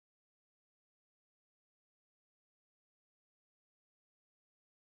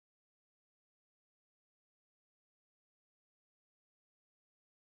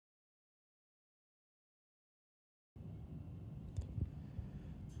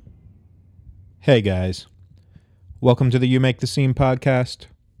Hey guys, welcome to the You Make the Scene podcast.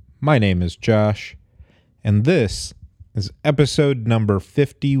 My name is Josh, and this is episode number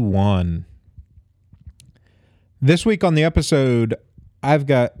 51. This week on the episode, I've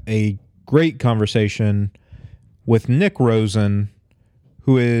got a great conversation with Nick Rosen,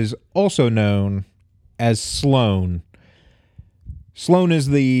 who is also known as SLOANE. SLOANE is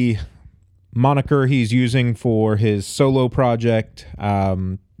the moniker he's using for his solo project.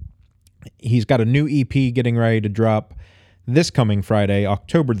 He's got a new EP getting ready to drop this coming Friday,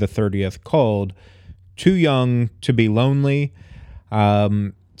 October the 30th, called Too Young to Be Lonely.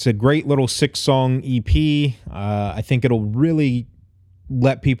 It's a great little 6-song EP. I think it'll really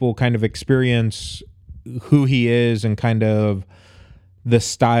let people kind of experience who he is and kind of the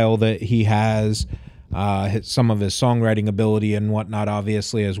style that he has, some of his songwriting ability and whatnot,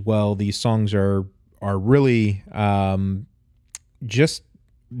 obviously, as well. These songs are really just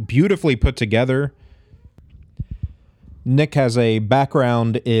beautifully put together. Nick has a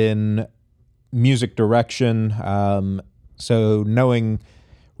background in music direction, so knowing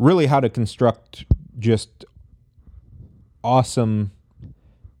really how to construct just awesome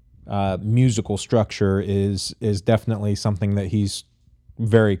musical structure is definitely something that he's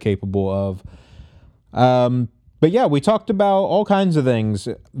very capable of. But yeah, we talked about all kinds of things.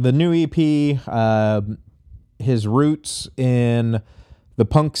 The new EP, his roots in the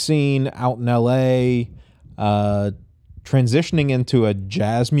punk scene out in LA, transitioning into a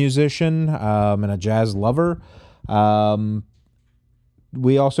jazz musician and a jazz lover.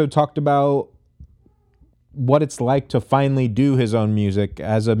 We also talked about what it's like to finally do his own music.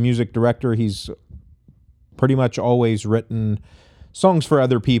 As a music director, he's pretty much always written songs for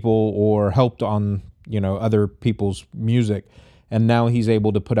other people or helped on, other people's music. And now he's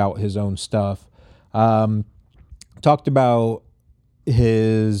able to put out his own stuff. Talked about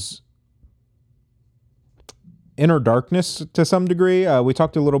his inner darkness to some degree. We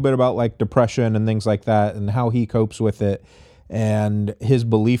talked a little bit about like depression and things like that and how he copes with it and his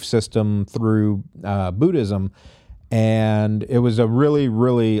belief system through Buddhism. And it was a really,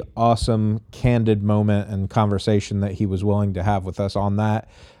 really awesome, candid moment and conversation that he was willing to have with us on that.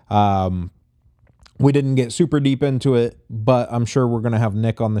 We didn't get super deep into it, but I'm sure we're going to have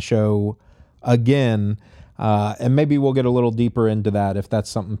Nick on the show again. And maybe we'll get a little deeper into that if that's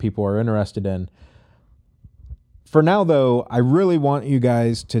something people are interested in. For now, though, I really want you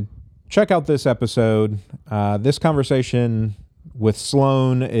guys to check out this episode. This conversation with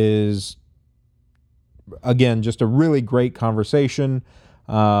SLOANE is, again, just a really great conversation.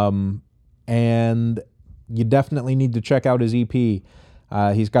 And you definitely need to check out his EP.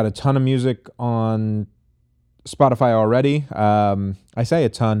 He's got a ton of music on Spotify already. I say a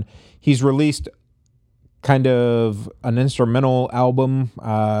ton. He's released kind of an instrumental album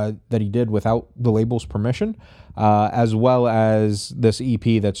that he did without the label's permission, as well as this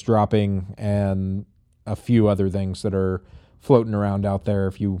EP that's dropping and a few other things that are floating around out there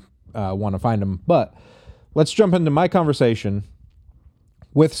if you want to find them. But let's jump into my conversation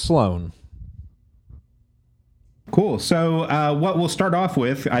with SLOANE. Cool. So what we'll start off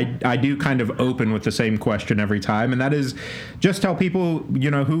with, I do kind of open with the same question every time, and that is just tell people,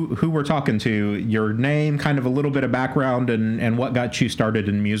 who we're talking to, your name, kind of a little bit of background, and what got you started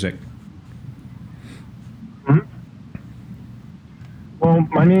in music. Mm-hmm. Well,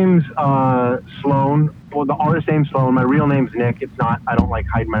 my name's SLOANE. Well, the artist name's SLOANE. My real name's Nick. It's not, I don't like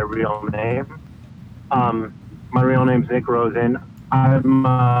hide my real name. My real name's Nick Rosen. I'm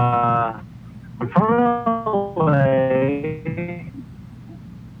from LA.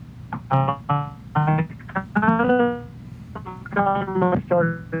 I kind of got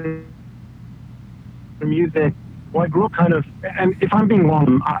started in music. Well, I grew up kind of, and if I'm being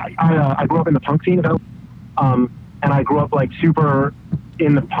wrong, I grew up in the punk scene, and I grew up like super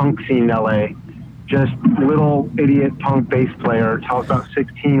in the punk scene in LA. Just little idiot punk bass player till I was about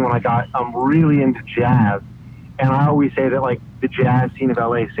 16 when I got really into jazz. And I always say that like the jazz scene of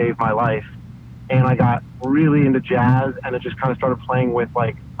LA saved my life. And I got really into jazz, and it just kind of started playing with,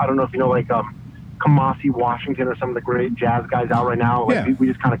 like, I don't know if you know, like, Kamasi Washington or some of the great jazz guys out right now. Like, yeah. We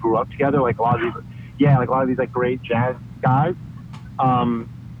just kind of grew up together, like a lot of these like great jazz guys. And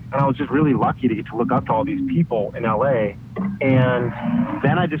I was just really lucky to get to look up to all these people in LA. And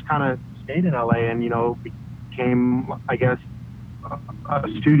then I just kind of stayed in LA and, became, I guess, a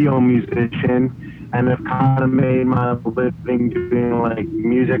studio musician, and have kind of made my living doing like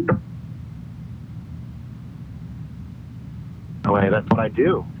music. That's what I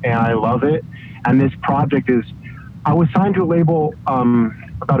do, and I love it. And this project is, I was signed to a label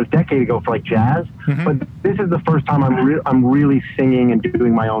about a decade ago for like jazz, but this is the first time I'm really singing and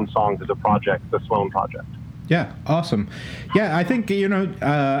doing my own songs as a project, the SLOANE project. Yeah, awesome. Yeah, I think,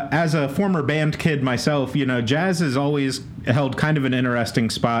 as a former band kid myself, jazz has always held kind of an interesting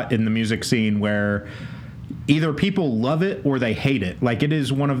spot in the music scene where either people love it or they hate it. Like, it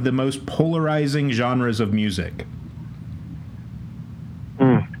is one of the most polarizing genres of music.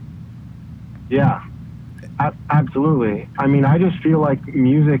 Yeah, absolutely. I mean, I just feel like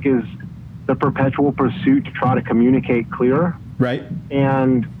music is the perpetual pursuit to try to communicate clearer. Right.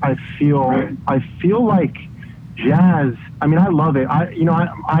 And I feel like jazz, I mean, I love it. I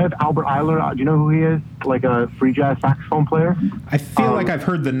have Albert Eiler. Do you know who he is? Like a free jazz saxophone player. I feel like I've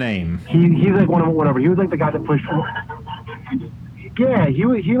heard the name. He's like one of whatever. He was like the guy that pushed. Yeah,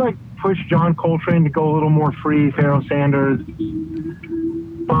 he like pushed John Coltrane to go a little more free. Pharoah Sanders.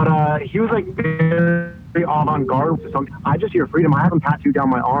 But he was like very avant-garde with something. I just hear freedom. I have him tattooed down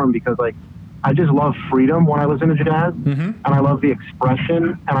my arm because like I just love freedom when I listen to jazz, and I love the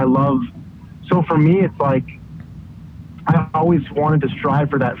expression, and I love. So for me, it's like I always wanted to strive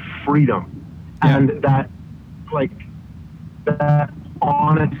for that freedom and that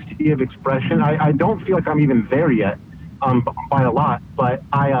honesty of expression. I don't feel like I'm even there yet, by a lot, but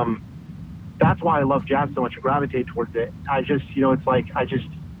that's why I love jazz so much and gravitate towards it. I just, it's like,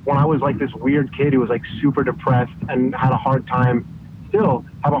 when I was like this weird kid who was like super depressed and still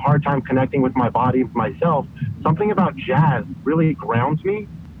have a hard time connecting with my body, myself, something about jazz really grounds me.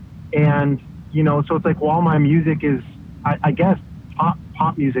 And, so it's like, while my music is, I guess,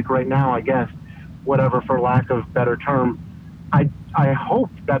 pop music right now, I guess, whatever, for lack of better term, I hope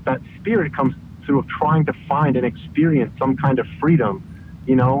that spirit comes through of trying to find and experience some kind of freedom,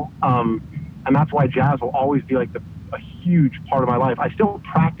 and that's why jazz will always be like a huge part of my life. I still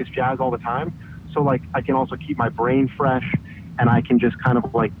practice jazz all the time, so like I can also keep my brain fresh, and I can just kind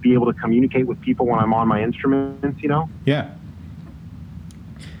of like be able to communicate with people when I'm on my instruments, Yeah.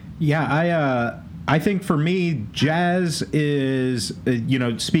 Yeah, I think for me, jazz is,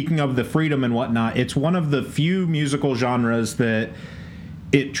 speaking of the freedom and whatnot, it's one of the few musical genres that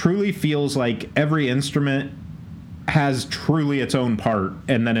it truly feels like every instrument has truly its own part,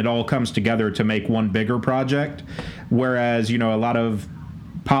 and then it all comes together to make one bigger project. Whereas, a lot of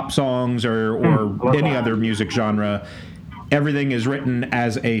pop songs or any other music genre, everything is written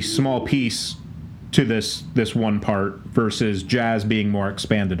as a small piece to this one part, versus jazz being more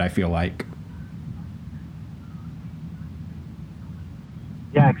expanded, I feel like.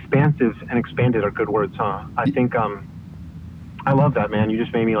 Yeah, expansive and expanded are good words, huh? I think I love that, man. You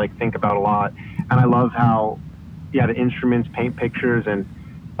just made me like think about a lot, and I love how the instruments paint pictures, and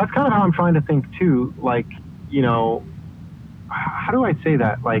that's kind of how I'm trying to think too. Like, how do I say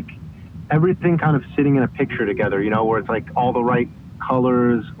that? Like everything kind of sitting in a picture together, where it's like all the right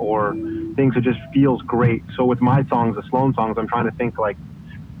colors or things that just feels great. So with my songs, the SLOANE songs, I'm trying to think like,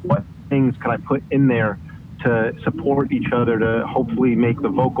 what things could I put in there to support each other to hopefully make the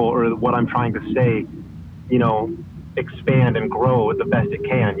vocal or what I'm trying to say, expand and grow the best it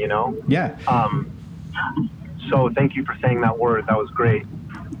can, Yeah. So thank you for saying that word. That was great.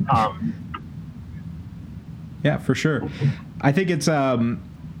 Yeah, for sure. I think it's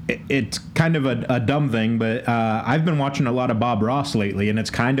kind of a dumb thing, but I've been watching a lot of Bob Ross lately, and it's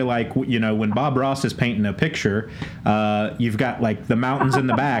kind of like, when Bob Ross is painting a picture, you've got like the mountains in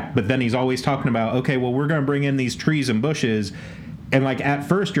the back, but then he's always talking about, okay, well, we're going to bring in these trees and bushes. And like at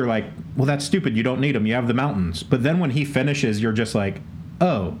first you're like, well, that's stupid. You don't need them. You have the mountains. But then when he finishes, you're just like,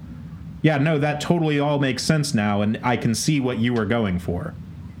 oh, yeah, no, that totally all makes sense now, and I can see what you were going for.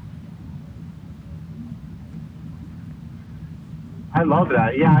 I love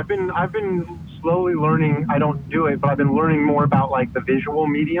that. Yeah, I've been slowly learning. I don't do it, but I've been learning more about like the visual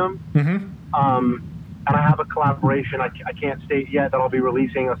medium. And I have a collaboration. I can't state yet that I'll be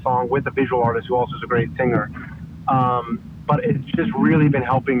releasing a song with a visual artist who also is a great singer. But it's just really been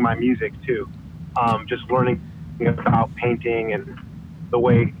helping my music too. Just learning about painting and the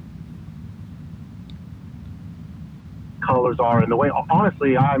way colors are, and the way,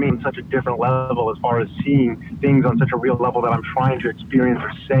 honestly, I mean, such a different level as far as seeing things on such a real level that I'm trying to experience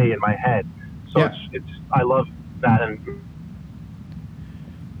or say in my head. So yeah. it's I love that. And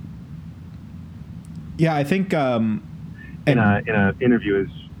yeah, I think in a interview is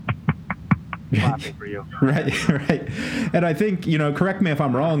clapping for you. Right. And I think, correct me if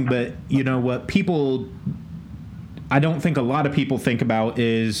I'm wrong, but what I don't think a lot of people think about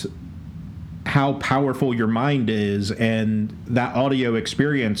is how powerful your mind is, and that audio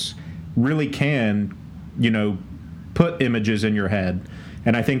experience really can, put images in your head.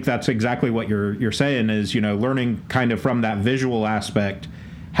 And I think that's exactly what you're saying is, learning kind of from that visual aspect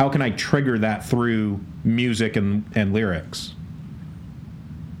how can I trigger that through music and lyrics?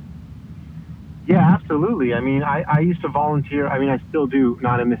 Yeah, absolutely. I mean, I used to volunteer. I mean, I still do,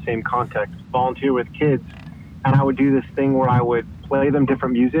 not in the same context, volunteer with kids. And I would do this thing where I would play them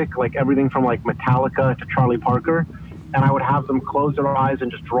different music, like everything from like Metallica to Charlie Parker. And I would have them close their eyes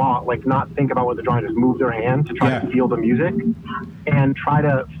and just draw, like not think about what they're drawing, just move their hand to try to feel the music and try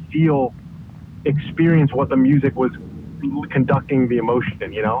to experience what the music was conducting the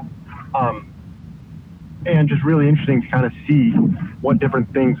emotion, you know? And just really interesting to kind of see what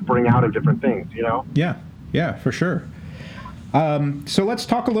different things bring out of different things, you know? Yeah, for sure. So let's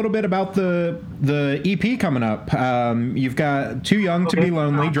talk a little bit about the EP coming up. You've got Too Young to Be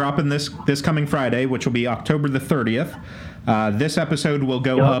Lonely dropping this coming Friday, which will be October the 30th. This episode will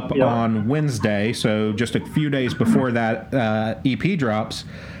go up on Wednesday, so just a few days before that EP drops.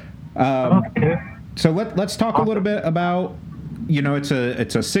 So let's talk a little bit about, you know, it's a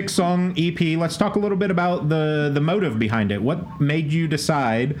 6-song EP. Let's talk a little bit about the motive behind it. What made you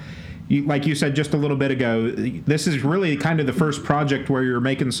decide, like you said just a little bit ago, this is really kind of the first project where you're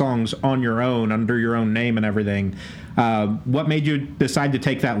making songs on your own, under your own name and everything. What made you decide to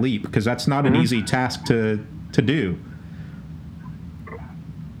take that leap? Because that's not an easy task to do.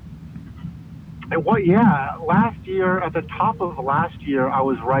 Last year, at the top of last year, I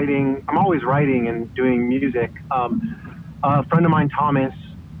was writing. I'm always writing and doing music. A friend of mine, Thomas,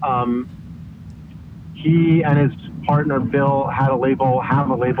 he and his partner Bill have a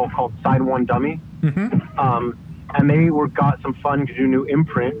label called Side One Dummy. And they got some fun to do a new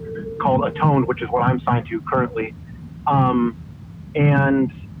imprint called Atoned, which is what I'm signed to currently. And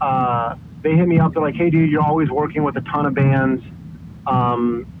they hit me up. They're like, "Hey, dude, you're always working with a ton of bands.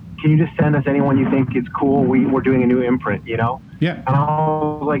 Can you just send us anyone you think is cool? We're doing a new imprint, you know?" Yeah. And I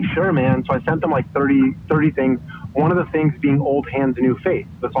was like, "Sure, man." So I sent them like 30 things. One of the things being Old Hands, New Faith,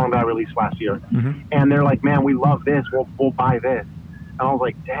 the song that I released last year. And they're like, "Man, we love this. We'll buy this." And I was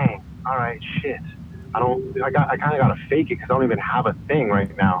like, "Dang, all right, shit. I kind of got to fake it because I don't even have a thing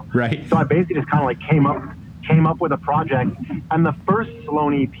right now." Right. So I basically just kind of like came up with a project. And the first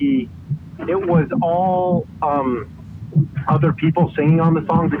SLOANE EP, it was all other people singing on the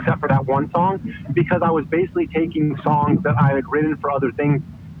songs except for that one song, because I was basically taking songs that I had written for other things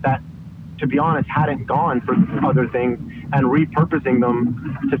that, to be honest, hadn't gone for other things and repurposing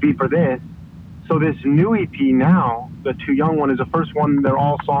them to be for this. So this new EP now, the Too Young one, is the first one. They're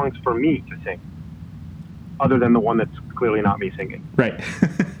all songs for me to sing, other than the one that's clearly not me singing. Right.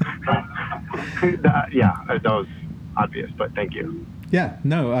 Yeah, that was obvious, but thank you. Yeah,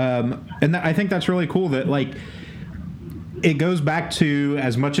 no, and I think that's really cool that, like, it goes back to,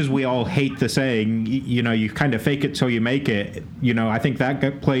 as much as we all hate the saying, you know, you kind of fake it till you make it. You know, I think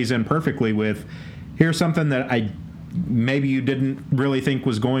that plays in perfectly with, here's something that maybe you didn't really think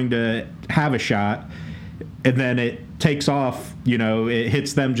was going to have a shot, and then it takes off, you know, it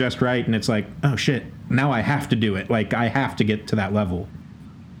hits them just right, and it's like, oh shit, now I have to do it. Like, I have to get to that level.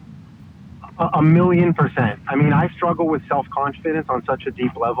 1,000,000%. I mean, I struggle with self-confidence on such a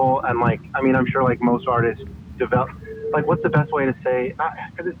deep level, and like, I mean, I'm sure like most artists develop, like, what's the best way to say,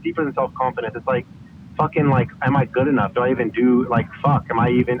 because it's deeper than self-confidence. It's like, fucking, like, am I good enough? Do I even do, like, fuck, am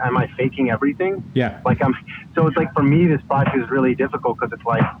I faking everything? Yeah. Like, so it's like, for me, this project is really difficult because it's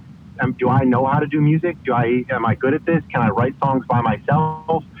like, do I know how to do music? Am I good at this? Can I write songs by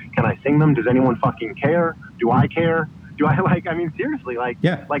myself? Can I sing them? Does anyone fucking care? Do I care? Do I, like, I mean, seriously, like,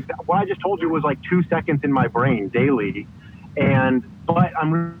 yeah. Like, what I just told you was like 2 seconds in my brain daily. But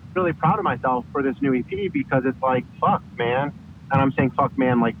I'm really proud of myself for this new EP because it's like, fuck, man. And I'm saying fuck,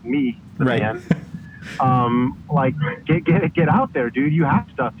 man, like me, the man. Like, get out there, dude. You have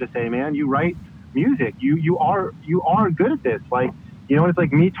stuff to say, man. You write music. You are good at this. Like, you know, it's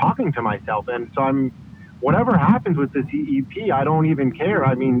like me talking to myself. And so whatever happens with this EP, I don't even care.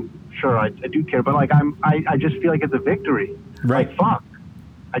 I mean, sure, I do care, but like, I just feel like it's a victory. Right. Like, fuck,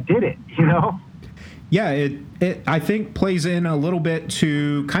 I did it, you know? Yeah, it I think plays in a little bit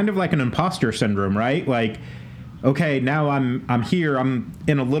to kind of like an imposter syndrome, right? Like, okay, now I'm here, I'm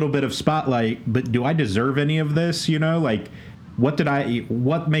in a little bit of spotlight, but do I deserve any of this? You know, like,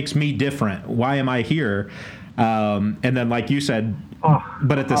 what makes me different? Why am I here? And then, like you said,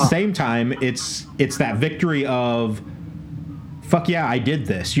 but at the same time, it's that victory of, fuck yeah, I did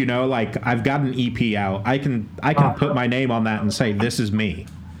this. You know, like, I've got an EP out. I can put my name on that and say, this is me.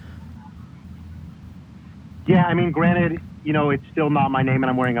 Yeah, I mean, granted, you know, it's still not my name and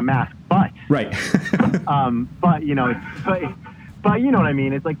I'm wearing a mask, but right. but you know, but you know what I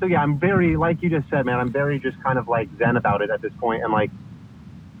mean? It's like, so yeah, I'm very, like you just said, man, I'm very just kind of like zen about it at this point, and like,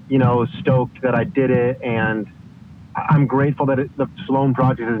 you know, stoked that I did it, and I'm grateful that the SLOANE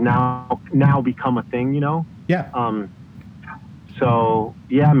project has now become a thing, you know? Yeah. So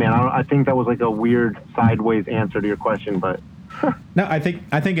yeah, man, I think that was like a weird sideways answer to your question, but No, I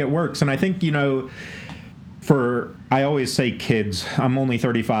think it works. And I think, you know, I always say kids, I'm only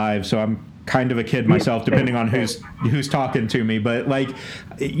 35, so I'm kind of a kid myself, depending on who's talking to me. But like,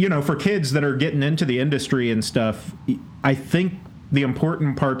 you know, for kids that are getting into the industry and stuff, I think the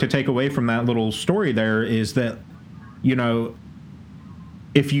important part to take away from that little story there is that, you know,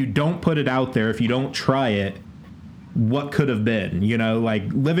 if you don't put it out there, if you don't try it, what could have been, you know, like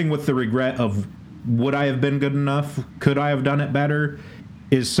living with the regret of would I have been good enough? Could I have done it better?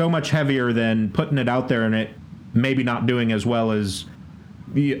 Is so much heavier than putting it out there and it maybe not doing as well as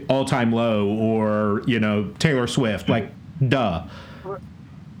the All-Time Low or, you know, Taylor Swift. Like, duh.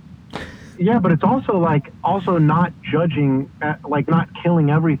 Yeah, but it's also not judging, like not killing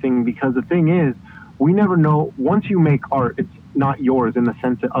everything, because the thing is, we never know. Once you make art, it's not yours in the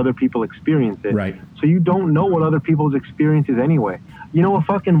sense that other people experience it. Right. So you don't know what other people's experience is anyway. You know, a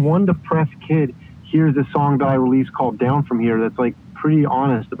fucking one depressed kid hears a song that I released called Down From Here that's like pretty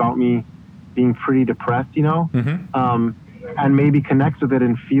honest about me being pretty depressed, you know? Mm-hmm. And maybe connects with it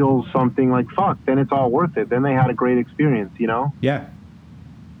and feels something like, fuck, then it's all worth it. Then they had a great experience, you know? Yeah.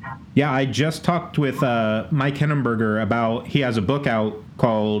 Yeah, I just talked with Mike Hennenberger about, he has a book out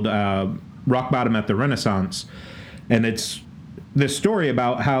called Rock Bottom at the Renaissance. And it's this story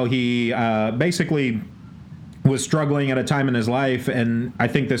about how he basically was struggling at a time in his life. And I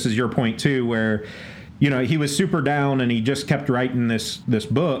think this is your point too, where, you know, he was super down and he just kept writing this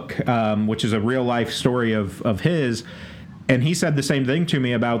book, which is a real life story of his. And he said the same thing to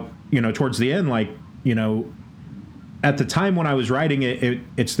me about, you know, towards the end, like, you know, at the time when I was writing it,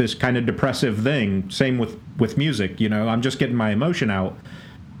 it's this kind of depressive thing. Same with music, you know, I'm just getting my emotion out.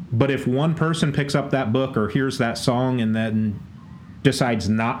 But if one person picks up that book or hears that song and then decides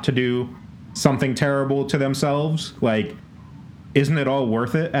not to do something terrible to themselves, like, isn't it all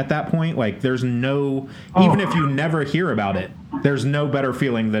worth it at that point? Like, there's no, even if you never hear about it, there's no better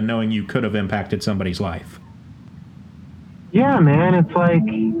feeling than knowing you could have impacted somebody's life. Yeah, man, it's like,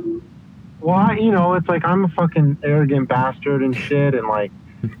 well, you know, it's like I'm a fucking arrogant bastard and shit, and like,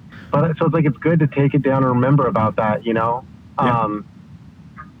 but so it's like it's good to take it down and remember about that, you know. Yeah.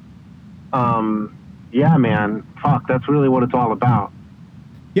 Yeah, man, fuck, that's really what it's all about.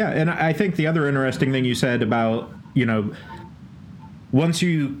 Yeah, and I think the other interesting thing you said about, you know, once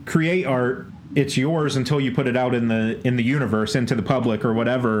you create art, it's yours until you put it out in the universe, into the public or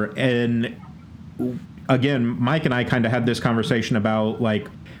whatever. And again, Mike and I kind of had this conversation about, like,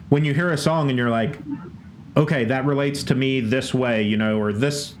 when you hear a song and you're like, okay, that relates to me this way, you know, or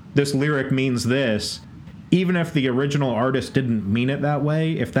this lyric means this. Even if the original artist didn't mean it that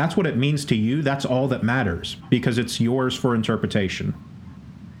way, if that's what it means to you, that's all that matters, because it's yours for interpretation.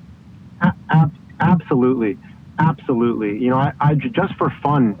 Absolutely. You know, I just for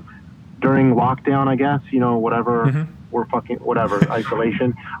fun during lockdown, I guess, you know, whatever, Mm-hmm. or fucking whatever,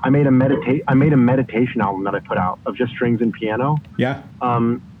 isolation, I made a meditation album that I put out of just strings and piano. Yeah.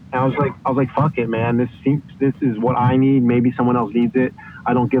 And I was like, fuck it, man. This is what I need. Maybe someone else needs it.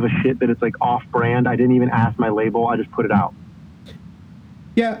 I don't give a shit that it's like off brand. I didn't even ask my label. I just put it out.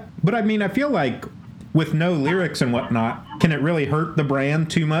 Yeah, but I mean, I feel like with no lyrics and whatnot, can it really hurt the brand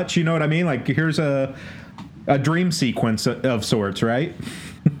too much? You know what I mean? Like, here's a dream sequence of sorts, right?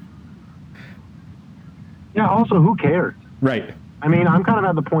 Yeah. Also, who cares? Right. I mean, I'm kind of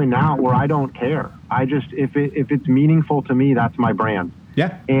at the point now where I don't care. I just, if it's meaningful to me, that's my brand.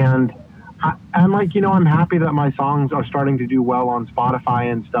 Yeah. And I'm like, you know, I'm happy that my songs are starting to do well on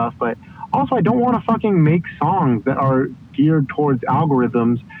Spotify and stuff, but also I don't want to fucking make songs that are geared towards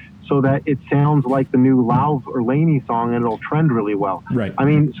algorithms so that it sounds like the new Lauv or Laney song and it'll trend really well. Right. I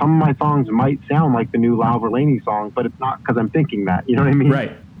mean, some of my songs might sound like the new Lauv or Laney song, but it's not because I'm thinking that. You know what I mean?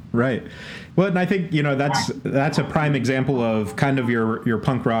 Right. Well, and I think, you know, that's a prime example of kind of your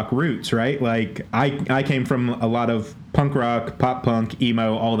punk rock roots, right? Like, I came from a lot of punk rock, pop punk,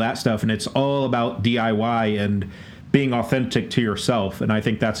 emo, all that stuff, and it's all about DIY and being authentic to yourself, and I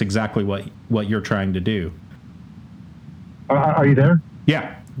think that's exactly what you're trying to do. Are you there?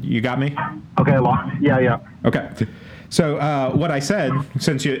 Yeah. You got me? Okay, yeah. Okay. So what I said,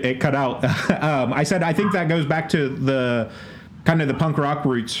 since it cut out, I said I think that goes back to the kind of the punk rock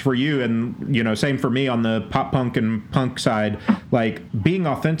roots for you, and, you know, same for me on the pop punk and punk side. Like, being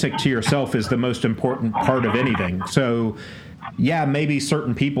authentic to yourself is the most important part of anything. So yeah, maybe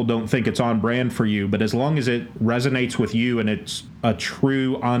certain people don't think it's on brand for you, but as long as it resonates with you and it's a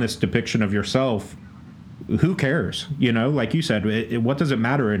true, honest depiction of yourself, who cares? You know, like you said, what does it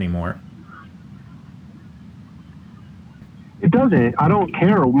matter anymore? doesn't. I don't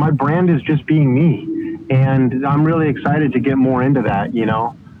care. My brand is just being me. And I'm really excited to get more into that, you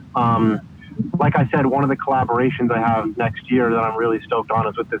know? Like I said, one of the collaborations I have next year that I'm really stoked on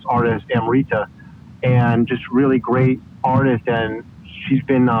is with this artist, Amrita, and just really great artist. And she's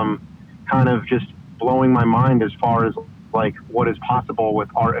been kind of just blowing my mind as far as like what is possible with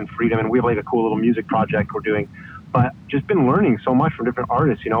art and freedom. And we have like a cool little music project we're doing, but just been learning so much from different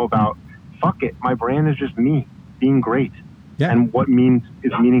artists, you know, about fuck it. My brand is just me being great, and what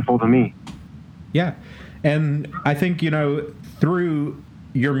is meaningful to me. Yeah. And I think, you know, through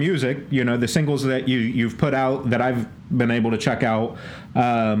your music, you know, the singles that you've put out that I've been able to check out,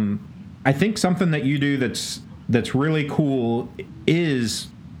 I think something that you do that's really cool is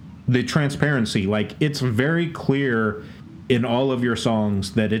the transparency. Like, it's very clear in all of your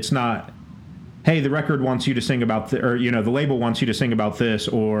songs that it's not, hey, the record wants you to sing about or, you know, the label wants you to sing about this,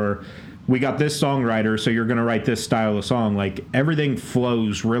 or we got this songwriter, so you're going to write this style of song. Like, everything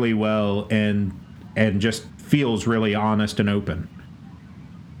flows really well and just feels really honest and open.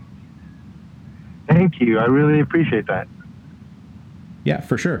 Thank you. I really appreciate that. Yeah,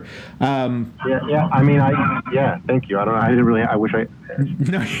 for sure. Yeah. I mean, thank you. I wish I.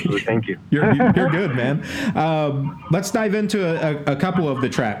 No, thank you. You're good, man. Let's dive into a couple of the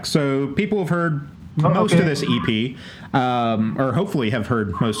tracks. So people have heard most of this EP, or hopefully have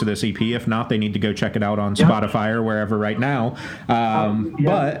heard most of this EP. If not, they need to go check it out on Spotify or wherever right now.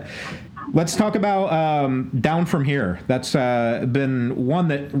 But let's talk about Down From Here. That's been one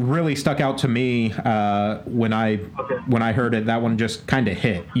that really stuck out to me when I heard it. That one just kind of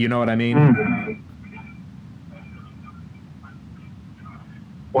hit. You know what I mean?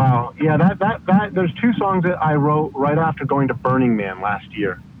 Wow. Yeah, that there's two songs that I wrote right after going to Burning Man last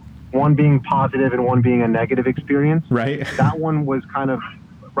year. One being positive and one being a negative experience. Right. That one was kind of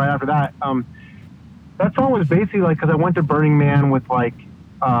right after that. That song was basically like, because I went to Burning Man with like,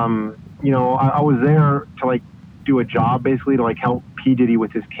 you know, I was there to like do a job basically to like help P. Diddy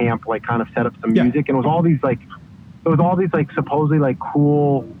with his camp, like kind of set up some music. And it was all these like supposedly like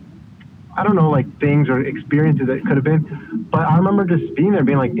cool, I don't know, like things or experiences that it could have been. But I remember just being there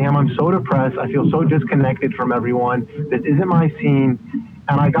being like, damn, I'm so depressed. I feel so disconnected from everyone. This isn't my scene.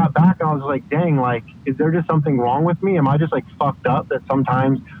 And I got back and I was like, dang, like, is there just something wrong with me? Am I just like fucked up that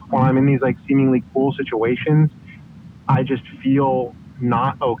sometimes when I'm in these like seemingly cool situations, I just feel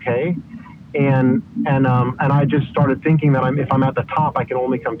not okay? And I just started thinking that if I'm at the top, I can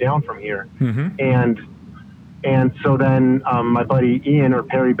only come down from here. Mm-hmm. And so then my buddy Ian, or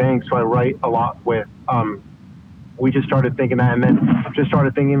Perry Banks, who I write a lot with, we just started thinking that, and then just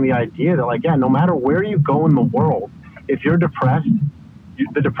started thinking the idea that like, yeah, no matter where you go in the world, if you're depressed,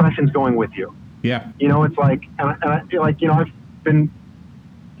 the depression's going with you. Yeah. You know, it's like, and I feel like, you know, I've been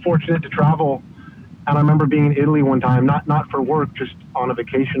fortunate to travel, and I remember being in Italy one time, not for work, just on a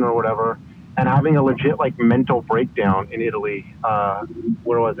vacation or whatever, and having a legit like mental breakdown in Italy.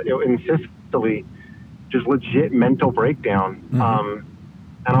 Where was it? In Sicily, just legit mental breakdown. Mm-hmm.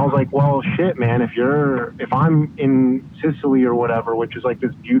 And I was like, well, shit, man, if I'm in Sicily or whatever, which is like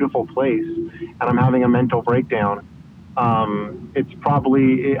this beautiful place, and I'm having a mental breakdown, it's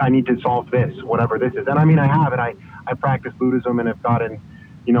probably, I need to solve this, whatever this is. And I mean, I have, and I practice Buddhism and have gotten,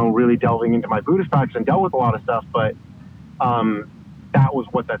 you know, really delving into my Buddhist practice and dealt with a lot of stuff, but that was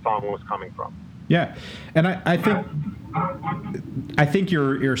what that song was coming from. Yeah. And I think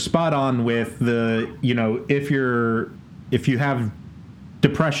you're spot on with the, you know, if you have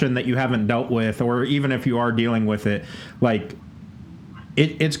depression that you haven't dealt with, or even if you are dealing with it, like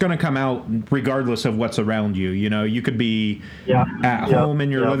it's going to come out regardless of what's around you. You know, you could be at home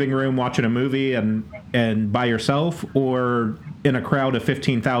in your living room watching a movie and by yourself, or in a crowd of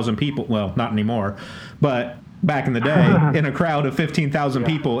 15,000 people. Well, not anymore, but back in the day, in a crowd of 15,000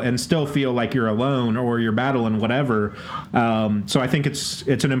 people, and still feel like you're alone or you're battling whatever. So I think it's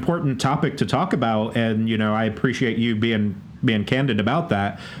an important topic to talk about, and you know, I appreciate you being candid about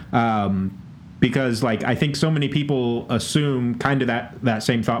that. Because like, I think so many people assume kind of that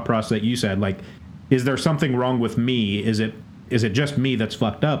same thought process that you said, like, is there something wrong with me? Is it just me that's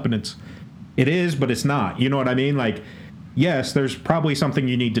fucked up? And it is, but it's not. You know what I mean? Like, yes, there's probably something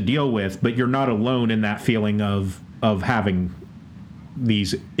you need to deal with, but you're not alone in that feeling of having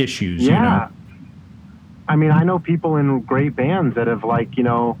these issues. Yeah. You know? I mean, I know people in great bands that have, like, you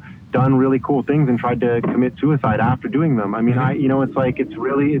know, done really cool things and tried to commit suicide after doing them. I mean, you know, it's like, it's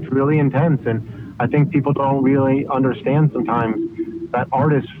really intense. And I think people don't really understand sometimes that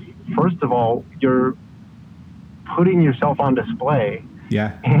artists, first of all, you're putting yourself on display.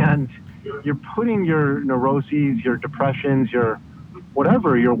 Yeah. And you're putting your neuroses, your depressions, your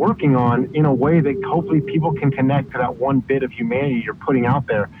whatever you're working on in a way that hopefully people can connect to that one bit of humanity you're putting out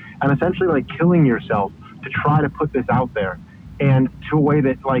there, and essentially like killing yourself to try to put this out there, and to a way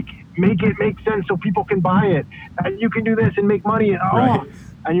that like make it make sense so people can buy it, and you can do this and make money, and Right.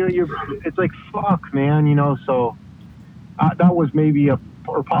 and you're it's like, fuck, man, you know. So that was maybe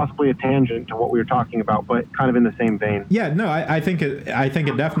or possibly a tangent to what we were talking about, but kind of in the same vein. Yeah, no, I think it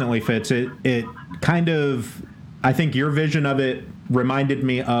definitely fits. It kind of, I think your vision of it reminded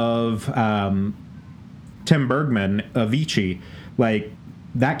me of Tim Bergman, Avicii. Like,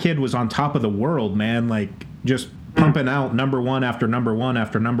 that kid was on top of the world, man. Like, just pumping out number one after number one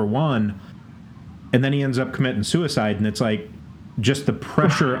after number one, and then he ends up committing suicide, and it's like just the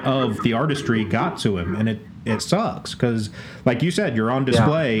pressure of the artistry got to him, and it sucks because, like you said, you're on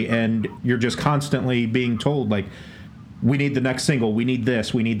display and you're just constantly being told, like, we need the next single, we need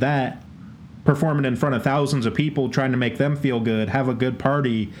this, we need that, performing in front of thousands of people, trying to make them feel good, have a good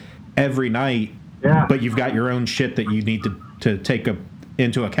party every night, but you've got your own shit that you need to take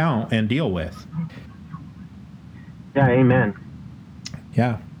into account and deal with. Yeah, amen.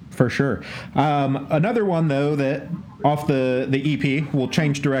 Yeah, for sure. Another one, though, that off the EP will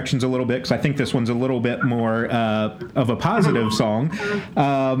change directions a little bit, because I think this one's a little bit more of a positive song,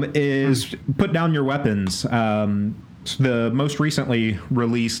 is Put Down Your Weapons, the most recently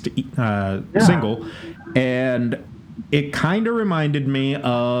released single. And it kind of reminded me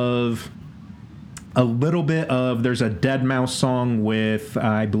of a little bit of, there's a Dead Mouse song with,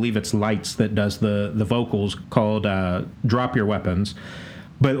 I believe it's Lights that does the vocals, called Drop Your Weapons.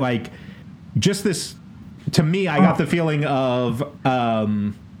 But like, just this, to me, I got the feeling of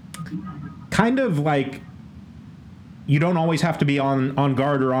kind of like, you don't always have to be on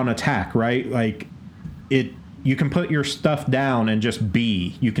guard or on attack, right? Like, you can put your stuff down and just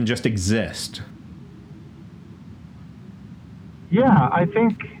be. You can just exist. Yeah, I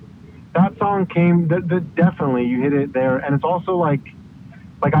think that song came, definitely, you hit it there. And it's also like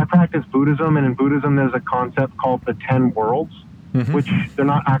I practice Buddhism, and in Buddhism there's a concept called the 10 worlds, which they're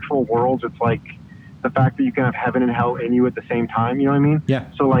not actual worlds. It's like the fact that you can have heaven and hell in you at the same time, you know what I mean? Yeah.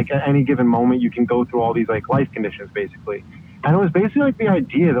 So like at any given moment you can go through all these like life conditions, basically. And it was basically like the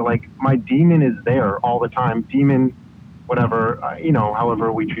idea that like my demon is there all the time. Demon, whatever, you know,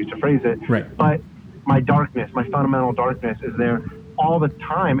 however we choose to phrase it. Right. But my darkness, my fundamental darkness is there all the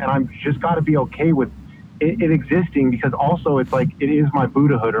time. And I've just got to be okay with it existing, because also it's like, it is my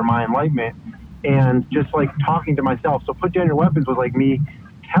Buddhahood or my enlightenment. And just like talking to myself. So Put Down Your Weapons was like me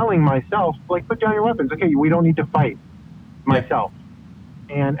telling myself, like, put down your weapons. Okay, we don't need to fight. Myself.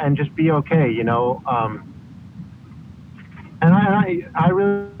 And just be okay, you know. And I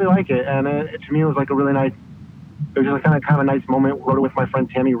really like it. And to me, it was like a really nice, it was just kind of a nice moment. Wrote it with my friend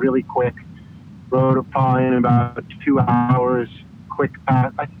Tammy really quick. Wrote it probably in about 2 hours. Quick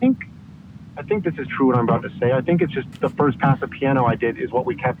pass. I think this is true what I'm about to say. I think it's just the first pass of piano I did is what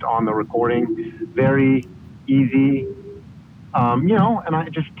we kept on the recording. Very easy, you know, and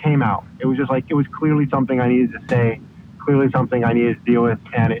it just came out. It was just like, it was clearly something I needed to say, clearly something I needed to deal with,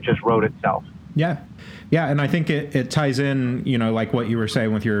 and it just wrote itself. Yeah. Yeah, and I think it ties in, you know, like what you were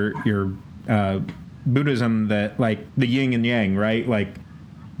saying with your Buddhism, that like the yin and yang, right? Like,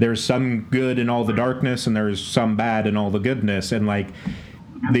 there's some good in all the darkness and there's some bad in all the goodness, and like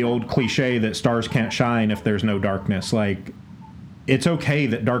the old cliche that stars can't shine if there's no darkness. Like, it's okay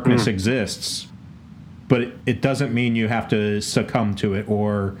that darkness exists, but it doesn't mean you have to succumb to it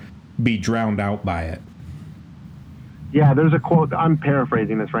or be drowned out by it. Yeah, there's a quote, I'm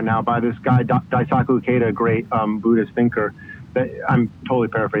paraphrasing this right now, by this guy, Daisaku Ikeda, a great Buddhist thinker. That I'm totally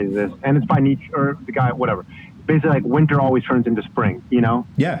paraphrasing this. And it's by Nietzsche, or the guy, whatever. Basically, like, winter always turns into spring, you know?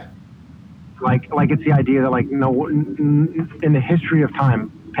 Yeah. Like it's the idea that, like, no, in the history of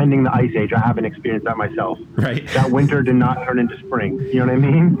time, pending the Ice Age, I haven't experienced that myself. Right. That winter did not turn into spring. You know what I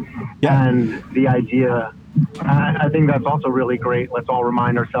mean? Yeah. And the idea, I think that's also really great. Let's all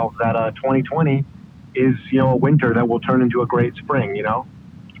remind ourselves that 2020 is, you know, a winter that will turn into a great spring, you know?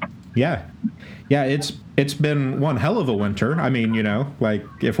 Yeah. Yeah, it's been one hell of a winter. I mean, you know, like,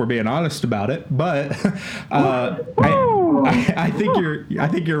 if we're being honest about it, but I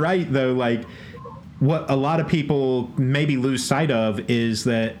think you're right, though. Like, what a lot of people maybe lose sight of is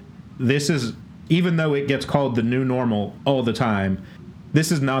that this is, even though it gets called the new normal all the time,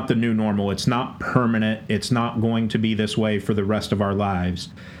 this is not the new normal. It's not permanent. It's not going to be this way for the rest of our lives.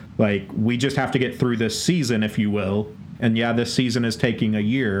 Like, we just have to get through this season, if you will. And yeah, this season is taking a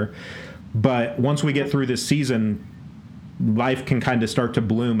year. But once we get through this season, life can kind of start to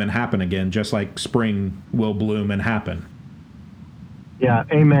bloom and happen again, just like spring will bloom and happen. Yeah,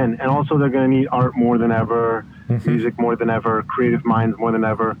 amen. And also, they're going to need art more than ever. music more than ever, creative minds more than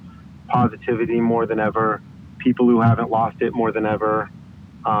ever, positivity more than ever, people who haven't lost it more than ever.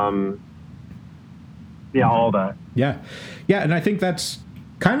 Yeah, all that. Yeah. And I think that's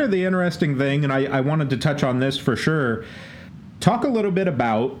kind of the interesting thing, and I wanted to touch on this for sure. Talk a little bit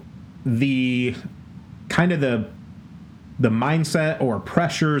about the kind of the mindset or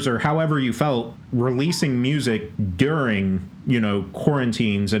pressures or however you felt releasing music during,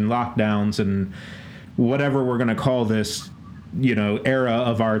 quarantines and lockdowns and whatever we're going to call this, era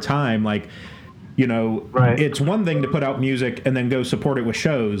of our time. Like, right. It's one thing to put out music and then go support it with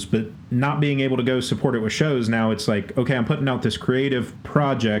shows, but not being able to go support it with shows, now it's like, okay, I'm putting out this creative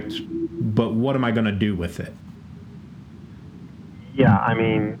project, but what am I going to do with it? Yeah, I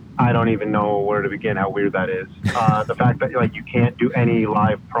mean, I don't even know where to begin how weird that is. The fact that, like, you can't do any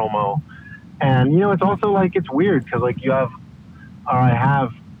live promo. And, it's also, like, it's weird because, like, I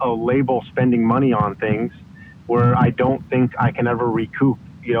have a label spending money on things where I don't think I can ever recoup,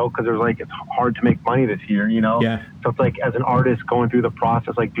 because there's, like, it's hard to make money this year, Yeah. So it's like, as an artist going through the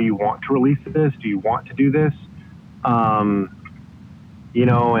process, like, do you want to release this? Do you want to do this? And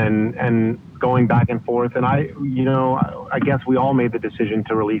going back and forth. And I guess we all made the decision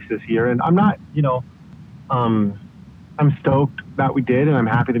to release this year. And I'm not, I'm stoked that we did, and I'm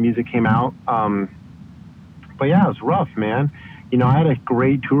happy the music came out. But yeah, it was rough, man. I had a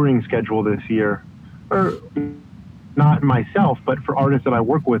great touring schedule this year. Or not myself, but for artists that I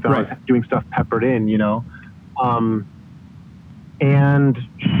work with, and right. I was doing stuff peppered in, and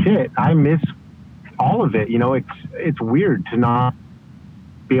shit, I miss all of it. It's weird to not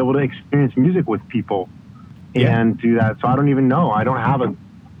be able to experience music with people and do that. So I don't even know. I don't have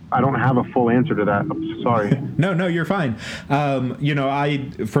a full answer to that. I'm sorry. No, you're fine.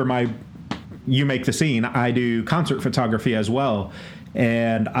 You Make the Scene, I do concert photography as well.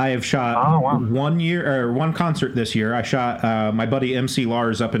 And I have shot one concert this year. I shot my buddy MC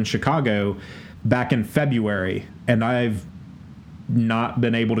Lars up in Chicago back in February, and I've not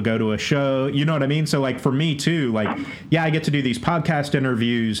been able to go to a show. You know what I mean? So, like, for me too, like, yeah, I get to do these podcast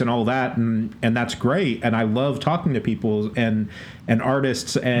interviews and all that, and that's great, and I love talking to people and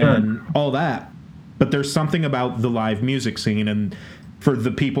artists and all that. But there's something about the live music scene, and for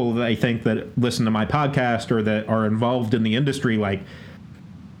the people that I think that listen to my podcast or that are involved in the industry, like,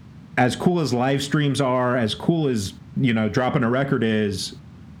 as cool as live streams are, as cool as, dropping a record is,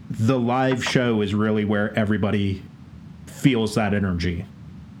 the live show is really where everybody feels that energy.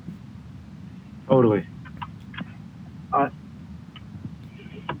 Totally. I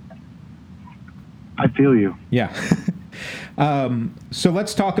feel you. Yeah. So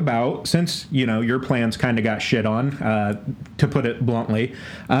let's talk about, since, your plans kind of got shit on, to put it bluntly,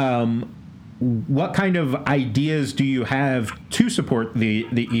 what kind of ideas do you have to support the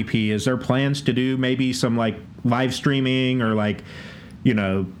EP? Is there plans to do maybe some, like, live streaming or, like,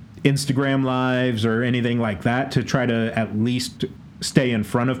 Instagram lives or anything like that to try to at least stay in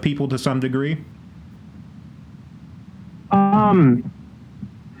front of people to some degree? Yeah,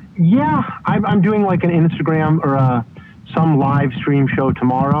 I'm doing, like, an Instagram or some live stream show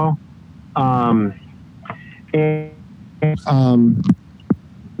tomorrow. I'm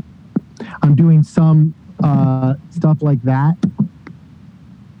doing some stuff like that.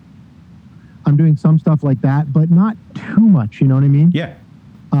 But not too much, you know what I mean? Yeah.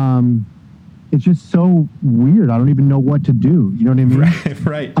 It's just so weird. I don't even know what to do. You know what I mean?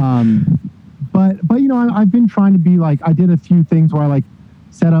 Right. But I've been trying to be like, I did a few things where I, like,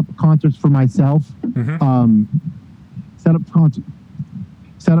 set up concerts for myself. Mm-hmm. Set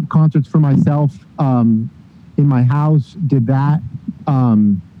up concerts for myself in my house. Did that.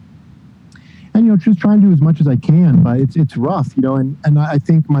 And just trying to do as much as I can. But it's rough, and I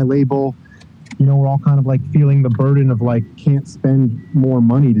think my label, we're all kind of, like, feeling the burden of, like, can't spend more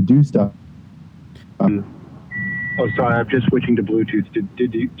money to do stuff. Oh, sorry, I'm just switching to Bluetooth.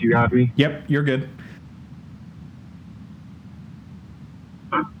 Do you have me? Yep, you're good.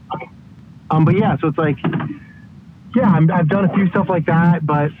 But yeah, so it's like, yeah, I've done a few stuff like that,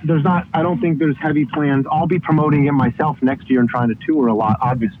 but I don't think there's heavy plans. I'll be promoting it myself next year and trying to tour a lot,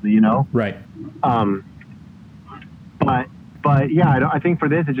 obviously, Right. But yeah, I think for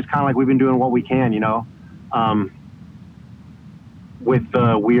this, it's just kind of like we've been doing what we can, with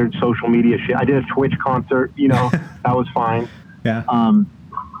the weird social media shit. I did a Twitch concert, that was fine. Yeah.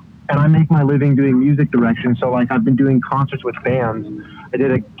 And I make my living doing music direction. So, like, I've been doing concerts with fans. I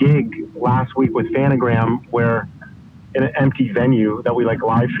did a gig last week with Fanagram where in an empty venue that we, like,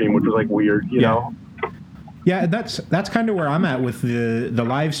 live stream, which was, like, weird, you know? Yeah, that's kind of where I'm at with the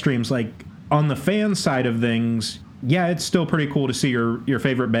live streams. Like, on the fan side of things, yeah, it's still pretty cool to see your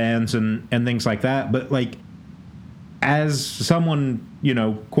favorite bands and things like that. But, like, as someone,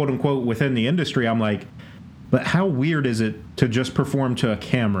 quote unquote, within the industry, I'm like, but how weird is it to just perform to a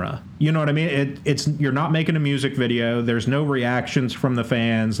camera? You know what I mean? It's you're not making a music video. There's no reactions from the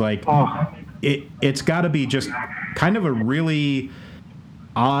fans. Like, it's got to be just kind of a really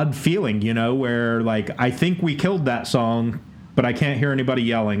odd feeling, where like I think we killed that song, but I can't hear anybody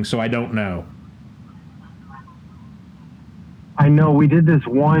yelling, so I don't know. I know we did this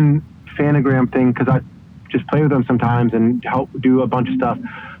one Fanagram thing because I just play with them sometimes and help do a bunch of stuff.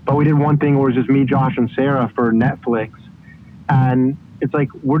 But we did one thing where it was just me, Josh, and Sarah for Netflix. And it's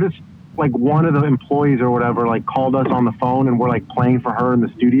like, we're just like one of the employees or whatever, like called us on the phone and we're like playing for her in the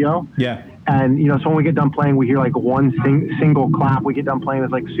studio. Yeah. And, so when we get done playing, we hear like one single clap. We get done playing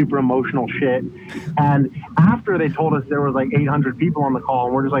this like super emotional shit. And after they told us there was like 800 people on the call,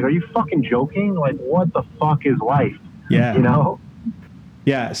 and we're just like, are you fucking joking? Like, what the fuck is life? Yeah.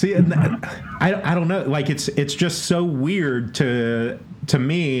 Yeah. See, I don't know. Like, it's just so weird to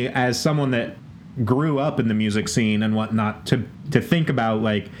me as someone that grew up in the music scene and whatnot to think about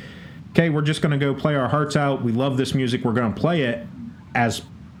like, okay, we're just going to go play our hearts out. We love this music. We're going to play it as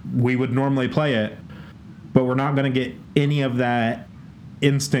we would normally play it, but we're not going to get any of that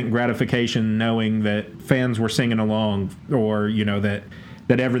instant gratification knowing that fans were singing along or, that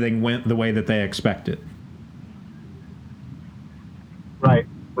everything went the way that they expected.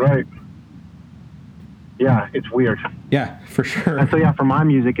 Right. Yeah, it's weird. Yeah, for sure. And so, yeah, for my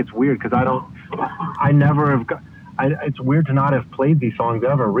music, it's weird because it's weird to not have played these songs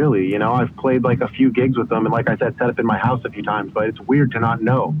ever, really. I've played like a few gigs with them and, like I said, set up in my house a few times, but it's weird to not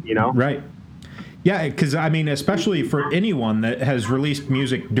know, Right. Yeah, because, I mean, especially for anyone that has released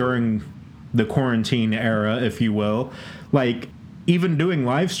music during the quarantine era, if you will, like, even doing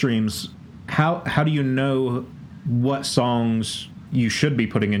live streams, how do you know what songs you should be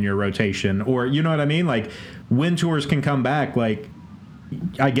putting in your rotation? Or, you know what I mean? Like, when tours can come back, like,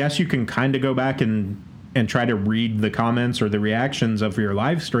 I guess you can kind of go back and try to read the comments or the reactions of your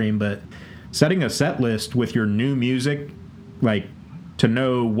live stream, but setting a set list with your new music, like, to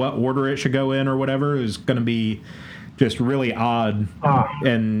know what order it should go in or whatever is going to be just really odd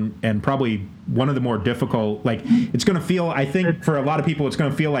and probably one of the more difficult. Like, it's going to feel, I think for a lot of people, it's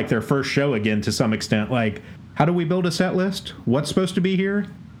going to feel like their first show again to some extent. Like, how do we build a set list? What's supposed to be here?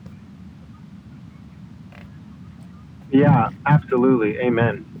 Yeah, absolutely.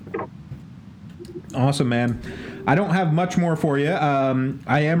 Amen. Awesome, man. I don't have much more for you.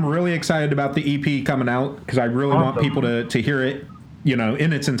 I am really excited about the EP coming out because I really want people to hear it,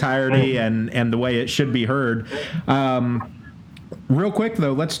 in its entirety and the way it should be heard. Real quick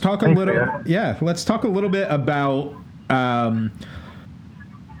though, let's talk a little bit about and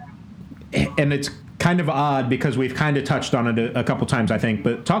it's kind of odd because we've kind of touched on it a couple times, I think,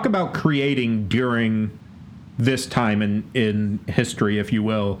 but talk about creating during this time in history, if you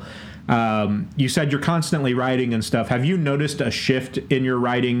will. You said you're constantly writing and stuff. Have you noticed a shift in your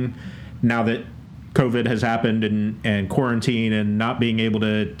writing now that COVID has happened and quarantine and not being able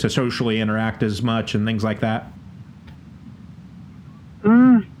to socially interact as much and things like that?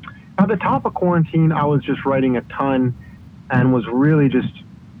 At the top of quarantine, I was just writing a ton and was really just,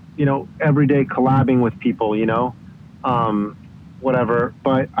 every day collabing with people, whatever.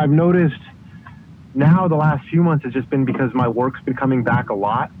 But I've noticed now the last few months has just been because my work's been coming back a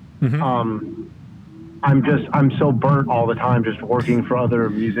lot. Mm-hmm. I'm so burnt all the time just working for other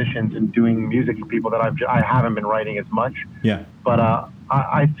musicians and doing music for people that I haven't been writing as much. Yeah. But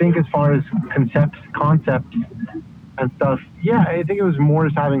I think as far as concepts and stuff, yeah, I think it was more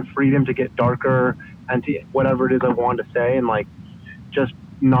just having freedom to get darker and to whatever it is I wanted to say and like just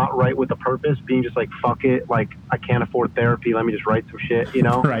not write with a purpose, being just like, fuck it, like I can't afford therapy, let me just write some shit,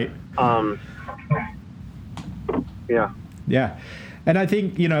 Right. Yeah. Yeah. And I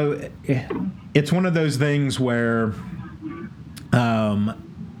think, it's one of those things where, how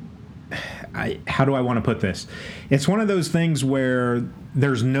do I want to put this? It's one of those things where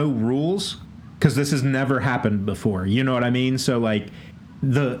there's no rules because this has never happened before. You know what I mean? So like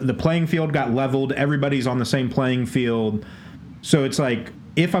the playing field got leveled. Everybody's on the same playing field. So it's like,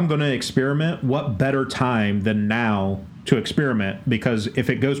 if I'm going to experiment, what better time than now to experiment? Because if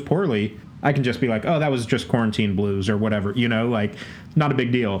it goes poorly, I can just be like, oh, that was just quarantine blues or whatever, like not a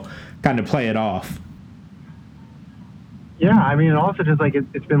big deal, kind of play it off. Yeah, I mean, also just like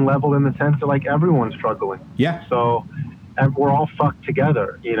it's been leveled in the sense that like everyone's struggling. Yeah. So and we're all fucked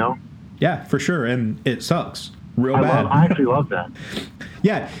together, Yeah, for sure. And it sucks real bad. I actually love that.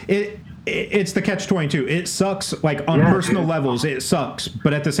 Yeah, it's the catch-22. It sucks like on personal levels, it sucks.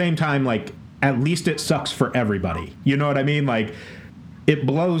 But at the same time, like at least it sucks for everybody. You know what I mean? Like, it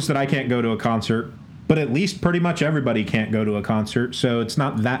blows that I can't go to a concert, but at least pretty much everybody can't go to a concert, so it's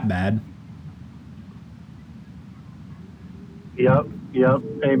not that bad. Yep.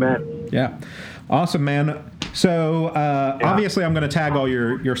 Amen. Yeah. Awesome, man. So obviously I'm going to tag all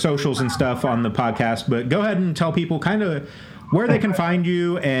your socials and stuff on the podcast, but go ahead and tell people kind of where they can find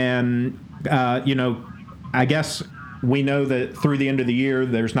you. And, I guess we know that through the end of the year,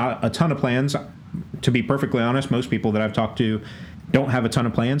 there's not a ton of plans. To be perfectly honest, most people that I've talked to don't have a ton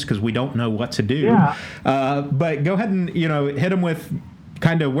of plans because we don't know what to do. Yeah. But go ahead and, hit them with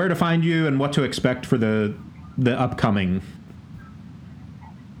kind of where to find you and what to expect for the upcoming.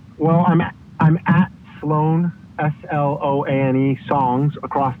 Well, I'm at SLOANE, SLOANE songs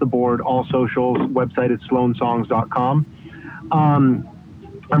across the board, all socials, website at sloanesongs.com. I'm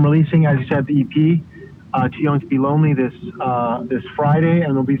releasing, as you said, the EP, Too Young to Be Lonely, this Friday, and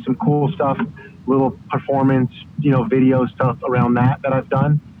there'll be some cool stuff, little performance, video stuff around that I've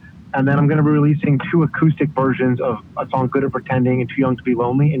done. And then I'm going to be releasing 2 acoustic versions of a song, Good at Pretending and Too Young to Be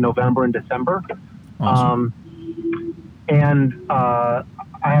Lonely, in November and December. Awesome.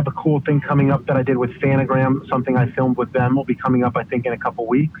 I have a cool thing coming up that I did with Fanagram. Something I filmed with them will be coming up, I think, in a couple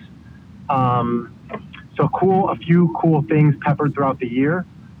weeks. So a few cool things peppered throughout the year.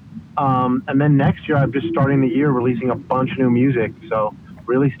 And then next year, I'm just starting the year releasing a bunch of new music. So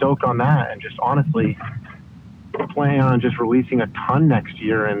really stoked on that, and just honestly planning on just releasing a ton next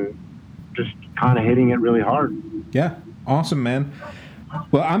year and just kind of hitting it really hard. Yeah. Awesome, man.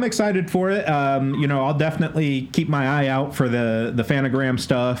 Well, I'm excited for it. I'll definitely keep my eye out for the Fanagram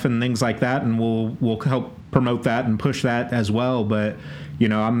stuff and things like that, and we'll help promote that and push that as well. But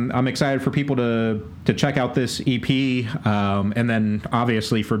I'm excited for people to check out this EP, and then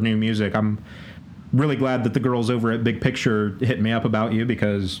obviously for new music. I'm really glad that the girls over at Big Picture hit me up about you,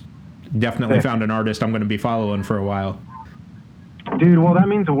 because definitely found an artist I'm going to be following for a while. Dude, well, that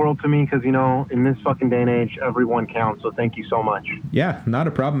means the world to me, because, in this fucking day and age, everyone counts. So thank you so much. Yeah, not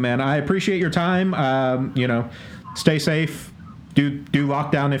a problem, man. I appreciate your time. Stay safe. Do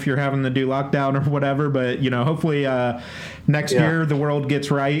lockdown if you're having to do lockdown or whatever. But, hopefully next year the world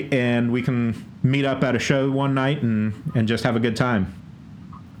gets right and we can meet up at a show one night and just have a good time.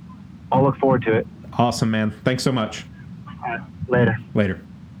 I'll look forward to it. Awesome, man. Thanks so much. All right. Later.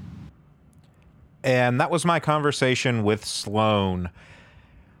 And that was my conversation with SLOANE.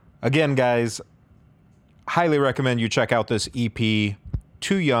 Again, guys, highly recommend you check out this EP,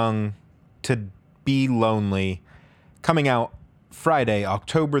 Too Young to Be Lonely, coming out Friday,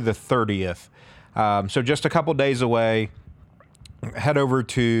 October the 30th. So just a couple days away. Head over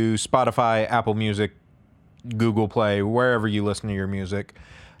to Spotify, Apple Music, Google Play, wherever you listen to your music,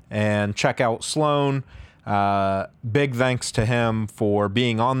 and check out SLOANE. Big thanks to him for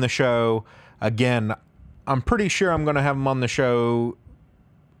being on the show. Again, I'm pretty sure I'm going to have him on the show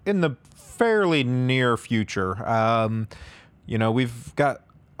in the fairly near future. We've got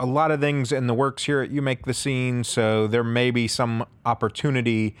a lot of things in the works here at You Make the Scene, so there may be some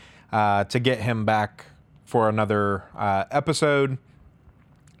opportunity to get him back for another episode.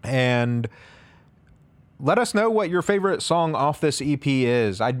 And let us know what your favorite song off this EP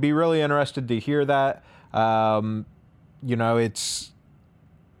is. I'd be really interested to hear that. It's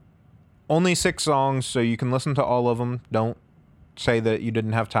only 6 songs, so you can listen to all of them. Don't say that you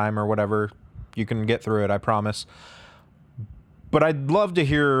didn't have time or whatever. You can get through it, I promise. But I'd love to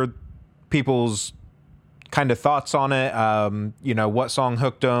hear people's kind of thoughts on it. What song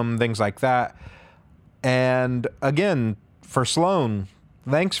hooked them, things like that. And again, for SLOANE,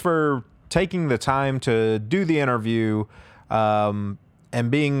 thanks for taking the time to do the interview, and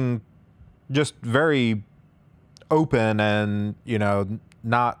being just very open and,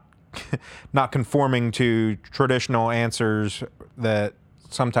 not conforming to traditional answers that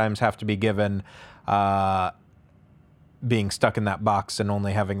sometimes have to be given, being stuck in that box and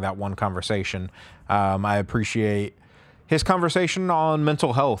only having that one conversation. I appreciate his conversation on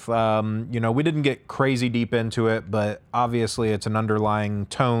mental health. We didn't get crazy deep into it, but obviously it's an underlying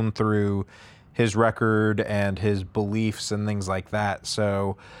tone through his record and his beliefs and things like that.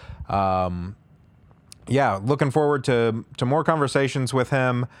 So, looking forward to more conversations with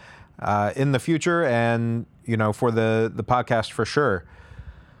him in the future, and for the podcast for sure.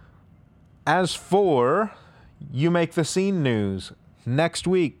 As for You Make the Scene news, next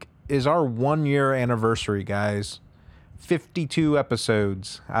week is our 1-year anniversary, guys. 52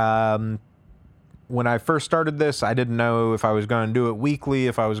 episodes. When I first started this, I didn't know if I was going to do it weekly,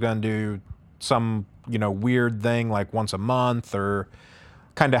 if I was going to do some weird thing like once a month, or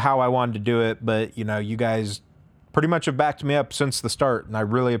kind of how I wanted to do it. But you guys pretty much have backed me up since the start, and I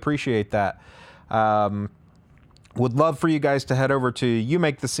really appreciate that. Would love for you guys to head over to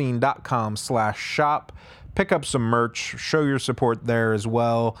youmakethescene.com/shop, pick up some merch, show your support there as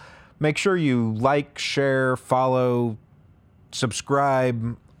well. Make sure you like, share, follow,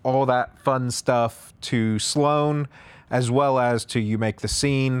 subscribe, all that fun stuff to SLOANE, as well as to You Make the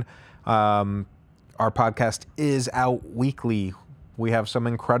Scene. Our podcast is out weekly. We have some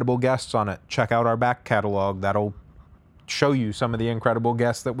incredible guests on it. Check out our back catalog. That'll show you some of the incredible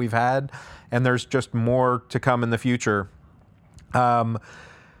guests that we've had, and there's just more to come in the future.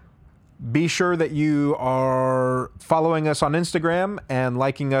 Be sure that you are following us on Instagram and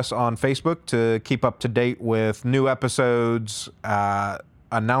liking us on Facebook to keep up to date with new episodes,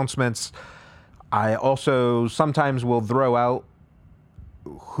 announcements. I also sometimes will throw out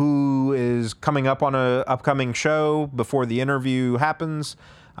who is coming up on an upcoming show before the interview happens,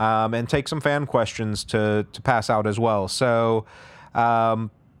 and take some fan questions to pass out as well. So,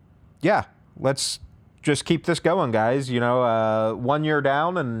 yeah, let's just keep this going, guys. 1 year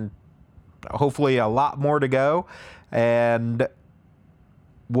down and hopefully a lot more to go. And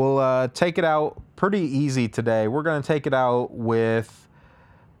we'll take it out pretty easy today. We're going to take it out with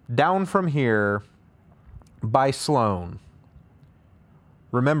Down From Here by SLOANE.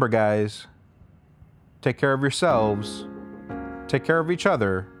 Remember, guys, take care of yourselves, take care of each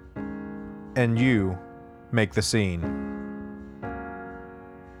other, and you make the scene.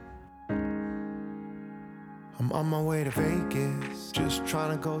 I'm on my way to Vegas, just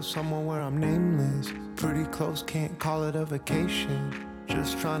trying to go somewhere where I'm nameless. Pretty close, can't call it a vacation.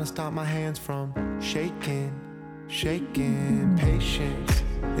 Just trying to stop my hands from shaking. Patience,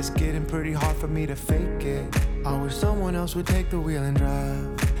 it's getting pretty hard for me to fake it. I wish someone else would take the wheel and drive.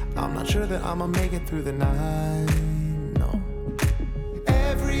 I'm not sure that I'ma make it through the night, no.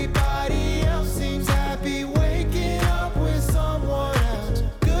 Everybody else seems happy waking up with someone else.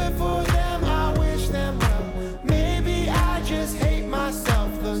 Good for them, I wish them well. Maybe I just hate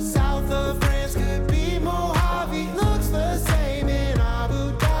myself. The south of France could be Mojave. Looks the same in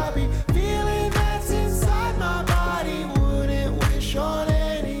Abu Dhabi. Feeling that's inside my body. Wouldn't wish on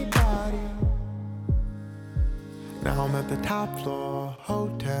anybody. Now I'm at the top floor,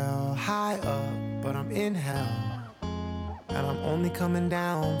 hotel, high up, but I'm in hell. And I'm only coming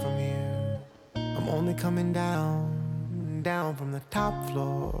down from here. I'm only coming down from the top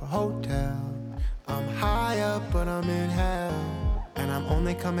floor, hotel. I'm high up, but I'm in hell. And I'm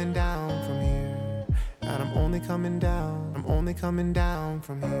only coming down from here. And I'm only coming down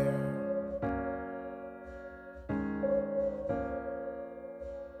from here.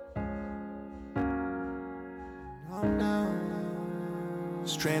 I'm down.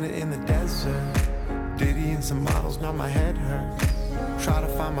 Stranded in the desert, Diddy and some models, now my head hurts. Try to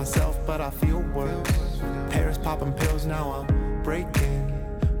find myself, but I feel worse. Paris popping pills, now I'm breaking.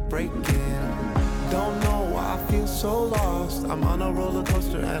 Don't know why I feel so lost. I'm on a roller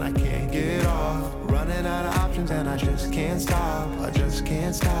coaster and I can't get off. Running out of options and I just can't stop.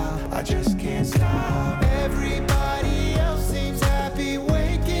 Everybody else seems happy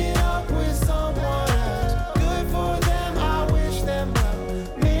waking up with someone else. Good for them, I wish them well.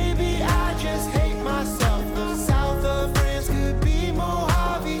 Maybe I just hate myself. The south of France could be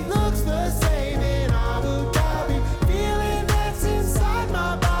Mojave. Looks the same in Abu Dhabi. Feeling that's inside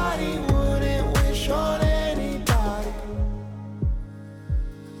my body. Wouldn't wish on anybody.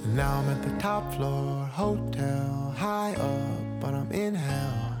 Now I'm at the top floor, hotel, high up, but I'm in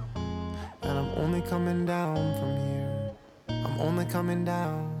hell. And I'm only coming down from here. I'm only coming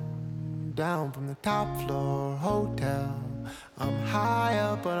down from the top floor, hotel. I'm high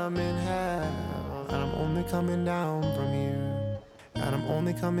up, but I'm in hell. And I'm only coming down from here. And I'm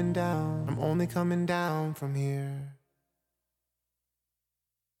only coming down from here.